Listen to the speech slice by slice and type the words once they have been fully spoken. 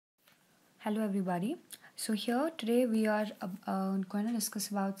Hello everybody. So here today we are going to discuss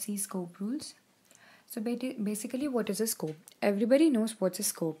about C scope rules. So basically what is a scope? Everybody knows what's a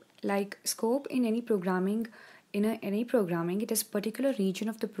scope. Like scope in any programming, any programming, it is a particular region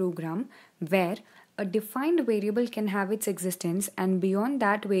of the program where a defined variable can have its existence and beyond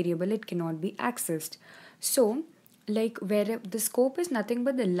that variable it cannot be accessed. So like where the scope is nothing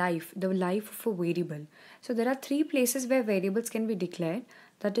but the life of a variable. So there are three places where variables can be declared,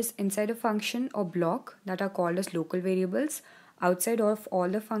 that is inside a function or block that are called as local variables, outside of all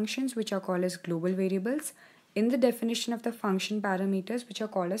the functions which are called as global variables, in the definition of the function parameters which are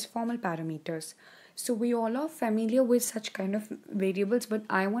called as formal parameters. So we all are familiar with such kind of variables, but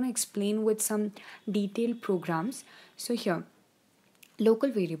I want to explain with some detailed programs. So here,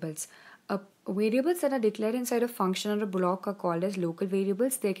 local variables. Variables that are declared inside a function or a block are called as local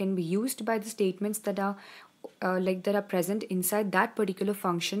variables. They can be used by the statements that are that are present inside that particular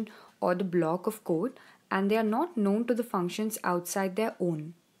function or the block of code, and they are not known to the functions outside their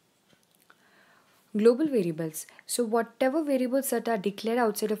own. Global variables. So whatever variables that are declared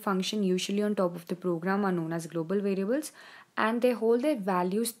outside a function, usually on top of the program, are known as global variables, and they hold their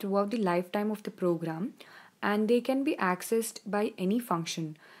values throughout the lifetime of the program, and they can be accessed by any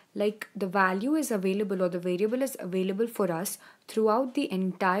function. Like the value is available or the variable is available for us throughout the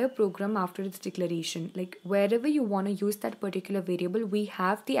entire program after its declaration. Like wherever you want to use that particular variable, we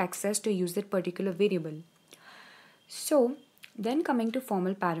have the access to use that particular variable. So then coming to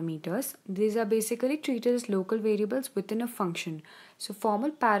formal parameters, these are basically treated as local variables within a function. So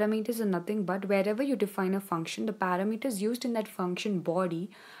formal parameters are nothing but wherever you define a function, the parameters used in that function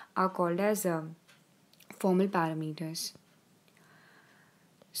body are called as formal parameters.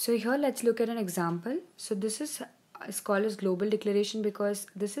 So here let's look at an example. So this is called as global declaration because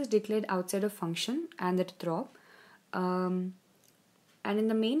this is declared outside a function and at drop. And in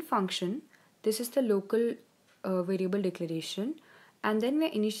the main function, this is the local variable declaration, and then we are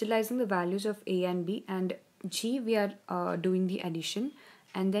initializing the values of a and b, and g we are doing the addition,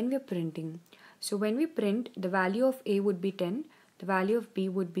 and then we are printing. So when we print, the value of a would be 10, the value of b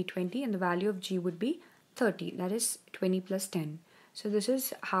would be 20, and the value of g would be 30, that is 20 plus 10. So this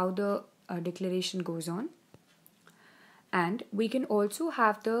is how the declaration goes on. And we can also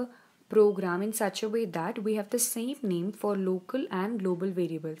have the program in such a way that we have the same name for local and global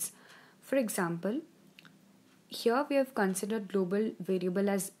variables. For example, here we have considered global variable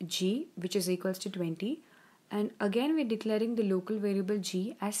as g, which is equals to 20, and again we are declaring the local variable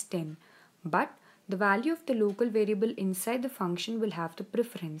g as 10, but the value of the local variable inside the function will have the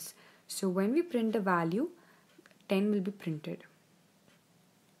preference. So when we print the value, 10 will be printed.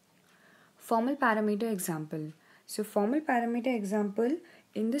 Formal parameter example. So formal parameter example,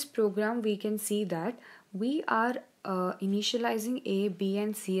 in this program we can see that we are initializing a, b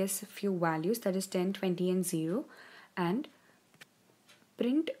and c as a few values, that is 10, 20 and 0, and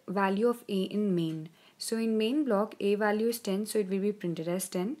print value of a in main. So in main block, a value is 10, so it will be printed as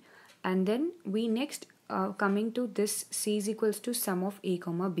 10, and then we next coming to this c is equals to sum of a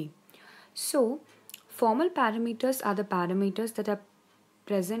comma b. So formal parameters are the parameters that are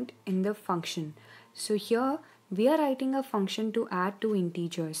present in the function. So here we are writing a function to add two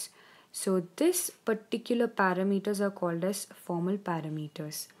integers. So this particular parameters are called as formal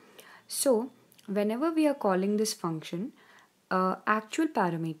parameters. So whenever we are calling this function, actual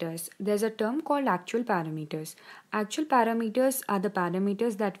parameters, there's a term called actual parameters. Actual parameters are the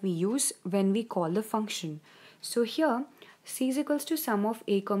parameters that we use when we call the function. So here c is equals to sum of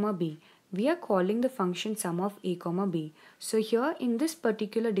a comma b. We are calling the function sum of a comma b. So here in this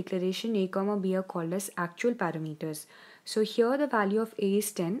particular declaration, a comma b are called as actual parameters. So here the value of a is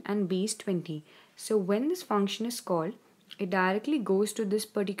 10 and b is 20. So when this function is called, it directly goes to this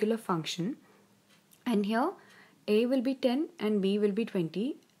particular function, and here a will be 10 and b will be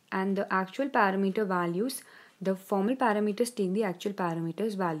 20, and the actual parameter values, the formal parameters take the actual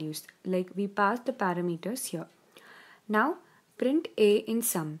parameters values, like we pass the parameters here. Now print a in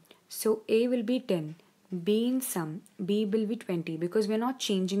sum. So a will be 10, b in sum, b will be 20 because we are not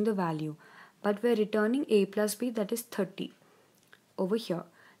changing the value, but we are returning a plus b, that is 30 over here.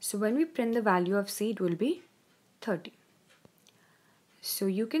 So when we print the value of c, it will be 30. So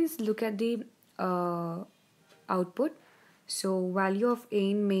you can look at the output. So value of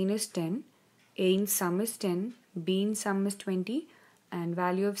a in main is 10, a in sum is 10, b in sum is 20, and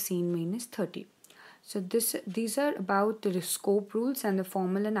value of c in main is 30. So these are about the scope rules and the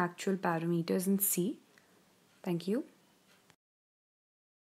formal and actual parameters in C. Thank you.